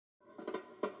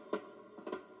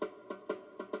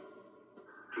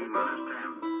minus 10,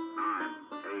 9,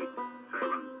 8,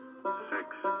 7, 6,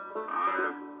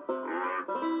 5, 4,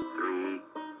 3,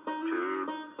 2,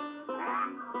 1,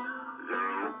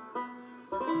 0.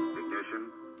 Ignition.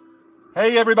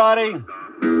 Hey everybody,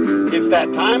 it's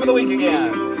that time of the week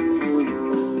again.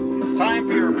 Time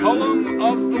for your poem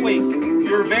of the week,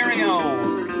 your very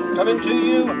own, coming to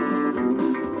you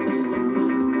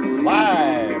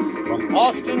live from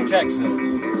Austin,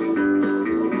 Texas.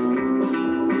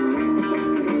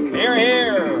 Here,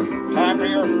 here, time for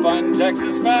your fun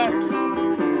Texas fact.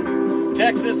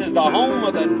 Texas is the home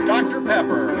of the Dr.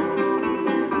 Pepper.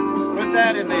 Put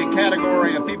that in the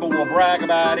category of people will brag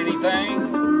about anything.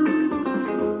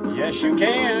 Yes, you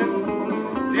can.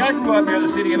 See, I grew up near the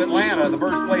city of Atlanta, the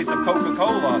birthplace of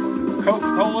Coca-Cola.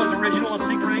 Coca-Cola's original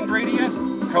secret ingredient,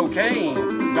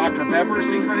 cocaine. Dr. Pepper's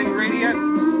secret ingredient,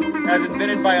 as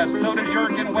invented by a soda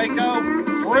jerk in Waco,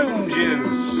 prune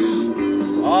juice.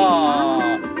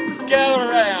 Gather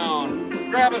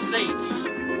around, grab a seat.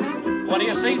 Plenty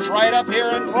of seats right up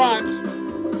here in front.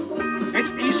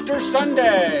 It's Easter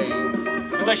Sunday.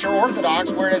 Unless you're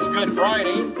Orthodox, where it's Good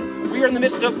Friday. We are in the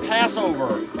midst of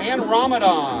Passover and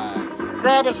Ramadan.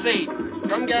 Grab a seat.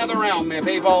 Come gather around me,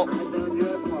 people.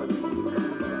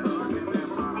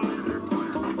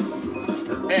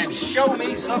 And show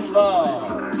me some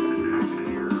love.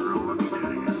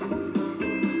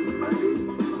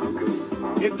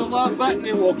 Hit the love button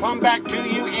and we'll come back to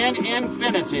you in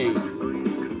infinity.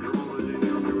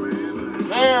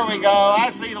 There we go. I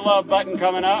see the love button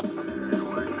coming up.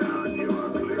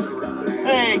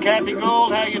 Hey, Kathy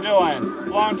Gould, how you doing?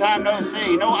 Long time no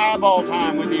see. No eyeball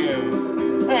time with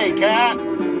you. Hey, Kat.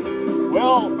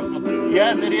 Well,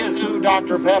 yes, it is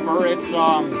Dr. Pepper. It's,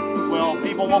 well,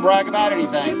 people will brag about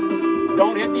anything.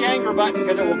 Don't hit the anger button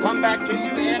because it will come back to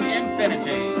you in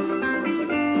infinity.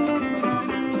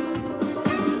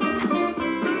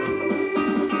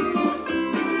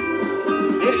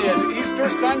 It is Easter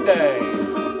Sunday.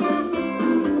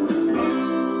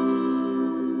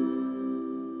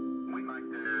 We'd like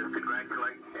to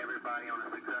congratulate everybody on a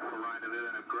successful rendezvous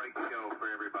and a great show for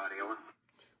everybody. Over.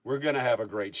 We're going to have a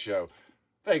great show.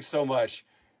 Thanks so much.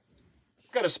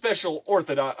 Got a special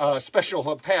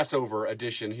special Passover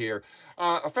edition here.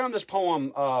 I found this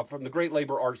poem from the Great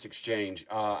Labor Arts Exchange.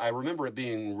 I remember it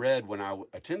being read when I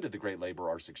attended the Great Labor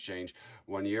Arts Exchange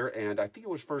one year, and I think it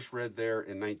was first read there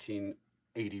in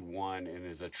 1981 and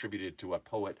is attributed to a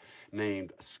poet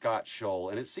named Scott Scholl.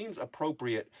 And it seems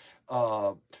appropriate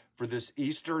for this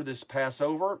Easter, this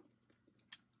Passover.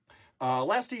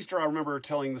 Last Easter, I remember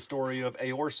telling the story of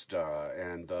Aorsta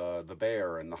and the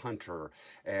bear and the hunter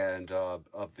and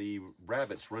of the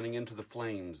rabbits running into the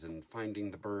flames and finding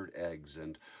the bird eggs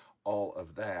and all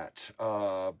of that.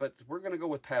 But we're going to go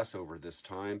with Passover this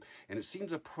time, and it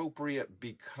seems appropriate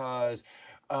because,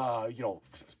 you know,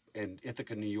 in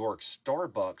Ithaca, New York,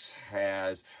 Starbucks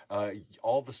has,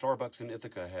 all the Starbucks in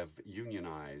Ithaca have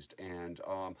unionized, and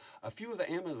a few of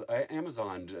the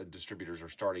Amazon distributors are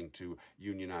starting to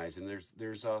unionize, and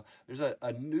there's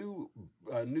a new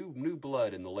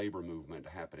blood in the labor movement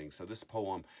happening. So this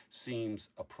poem seems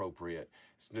appropriate.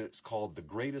 It's called "The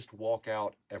Greatest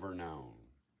Walkout Ever Known."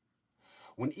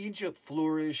 When Egypt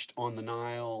flourished on the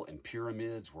Nile and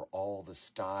pyramids were all the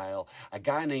style, a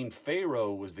guy named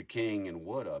Pharaoh was the king, and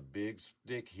what a big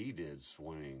stick he did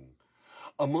swing.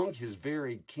 Among his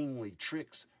very kingly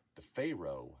tricks, the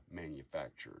Pharaoh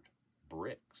manufactured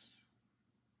bricks.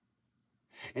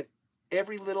 And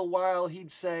every little while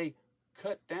he'd say,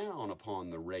 "Cut down upon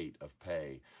the rate of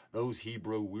pay. Those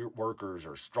Hebrew workers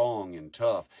are strong and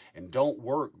tough and don't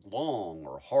work long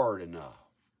or hard enough."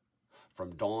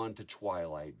 From dawn to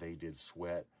twilight they did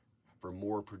sweat, for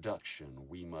more production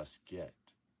we must get.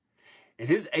 And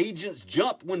his agents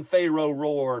jumped when Pharaoh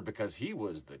roared, because he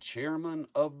was the chairman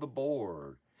of the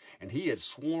board. And he had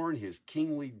sworn his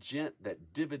kingly gent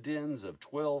that dividends of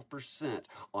 12%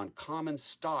 on common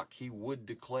stock he would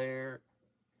declare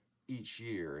each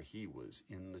year he was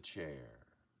in the chair.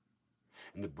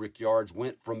 And the brickyards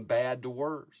went from bad to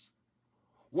worse.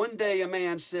 One day a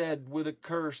man said with a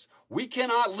curse, "We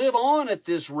cannot live on at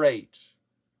this rate.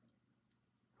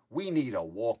 We need a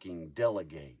walking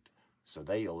delegate." So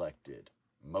they elected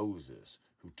Moses,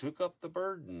 who took up the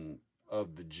burden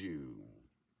of the Jew.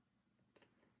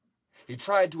 He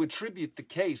tried to attribute the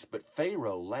case, but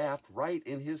Pharaoh laughed right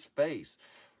in his face.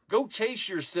 "Go chase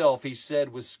yourself," he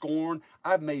said with scorn.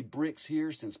 "I've made bricks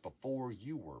here since before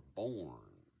you were born.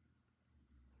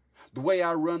 The way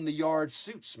I run the yard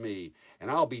suits me, and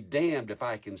I'll be damned if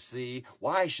I can see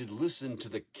why I should listen to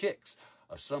the kicks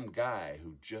of some guy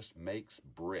who just makes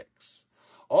bricks."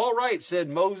 "All right," said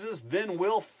Moses, "then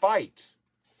we'll fight."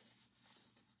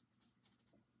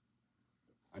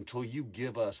 until you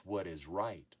give us what is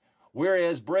right.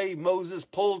 Whereas brave Moses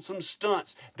pulled some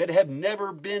stunts that have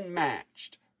never been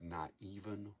matched, not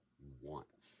even once.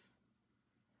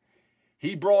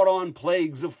 He brought on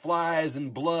plagues of flies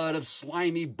and blood, of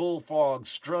slimy bullfrogs,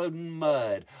 strewn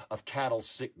mud, of cattle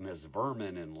sickness,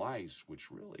 vermin, and lice,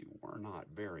 which really were not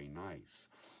very nice,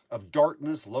 of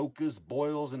darkness, locusts,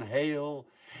 boils, and hail.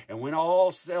 And when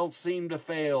all else seemed to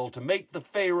fail, to make the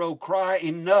Pharaoh cry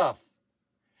enough,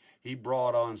 he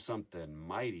brought on something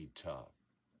mighty tough,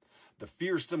 the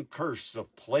fearsome curse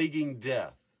of plaguing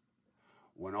death,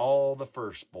 when all the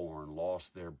firstborn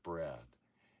lost their breath.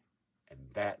 And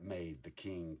that made the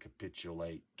king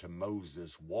capitulate to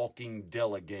Moses, walking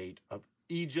delegate of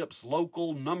Egypt's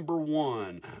local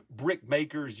 #1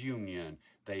 brickmakers union.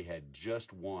 They had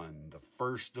just won the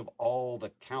first of all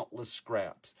the countless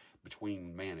scraps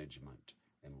between management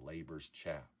and labor's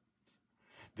chaps.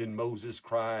 Then Moses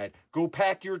cried, "Go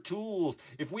pack your tools.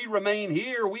 If we remain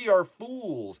here, we are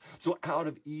fools." So out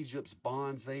of Egypt's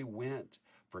bonds they went,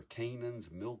 for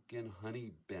Canaan's milk and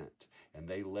honey bent. And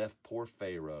they left poor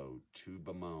Pharaoh to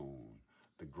bemoan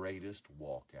the greatest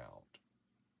walkout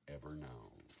ever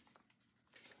known.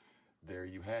 There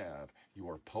you have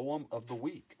your poem of the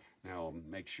week. Now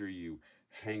make sure you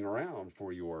hang around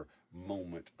for your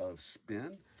moment of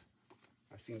spin.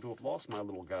 I seem to have lost my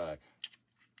little guy.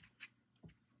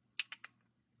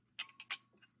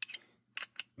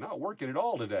 Not working at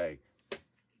all today.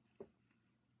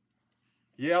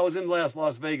 Yeah, I was in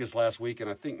Las Vegas last week, and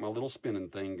I think my little spinning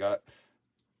thing got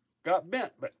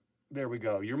bent, but there we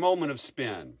go. Your moment of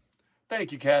spin.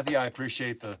 Thank you, Kathy. I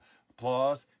appreciate the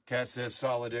applause. Kat says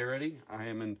solidarity. I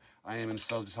am in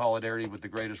solidarity with the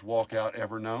greatest walkout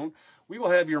ever known. We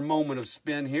will have your moment of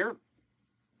spin here.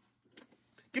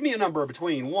 Give me a number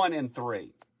between 1 and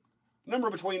 3.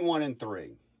 Number between 1 and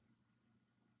 3.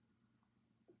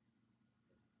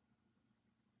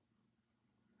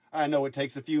 I know it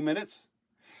takes a few minutes.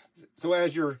 So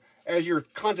as you're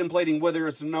contemplating whether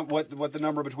it's what the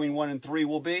number between 1 and 3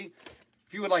 will be,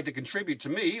 if you would like to contribute to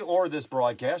me or this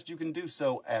broadcast, you can do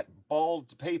so at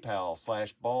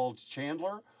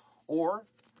PayPal/BaldChandler, or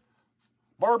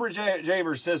Barbara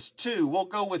Javer says 2. We'll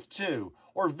go with 2.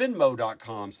 Or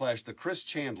Venmo.com/The Chris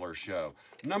Chandler Show.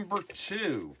 Number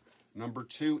 2. Number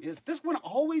 2 is, this one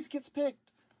always gets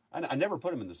picked. I never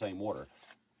put them in the same order,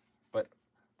 but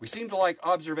we seem to like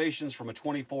observations from a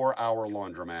 24-hour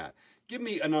laundromat. Give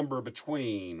me a number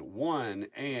between 1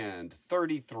 and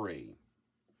 33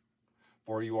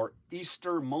 for your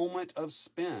Easter moment of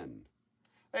spin.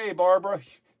 Hey, Barbara,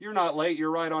 you're not late.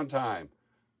 You're right on time.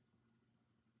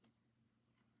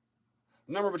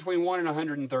 Number between 1 and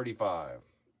 135.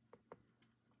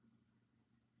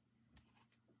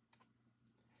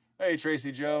 Hey,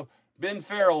 Tracy Joe. Ben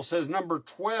Farrell says number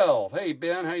 12. Hey,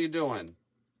 Ben, how you doing?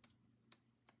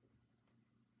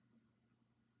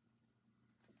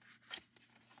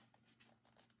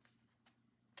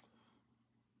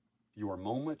 Your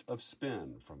moment of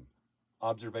spin from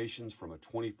observations from a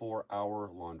 24-hour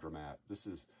laundromat. This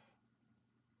is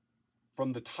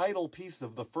from the title piece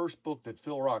of the first book that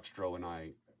Phil Rockstro and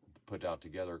I put out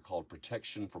together called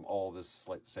Protection from All This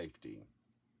Safety.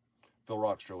 Phil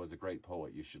Rockstro is a great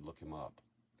poet. You should look him up.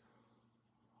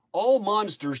 All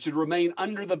monsters should remain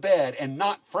under the bed and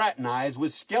not fraternize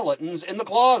with skeletons in the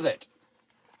closet.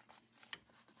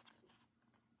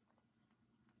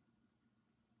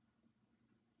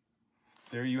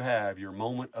 There you have your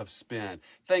moment of spin.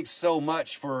 Thanks so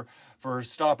much for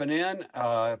stopping in.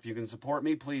 If you can support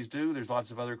me, please do. There's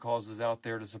lots of other causes out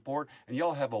there to support. And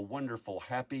y'all have a wonderful,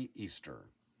 happy Easter.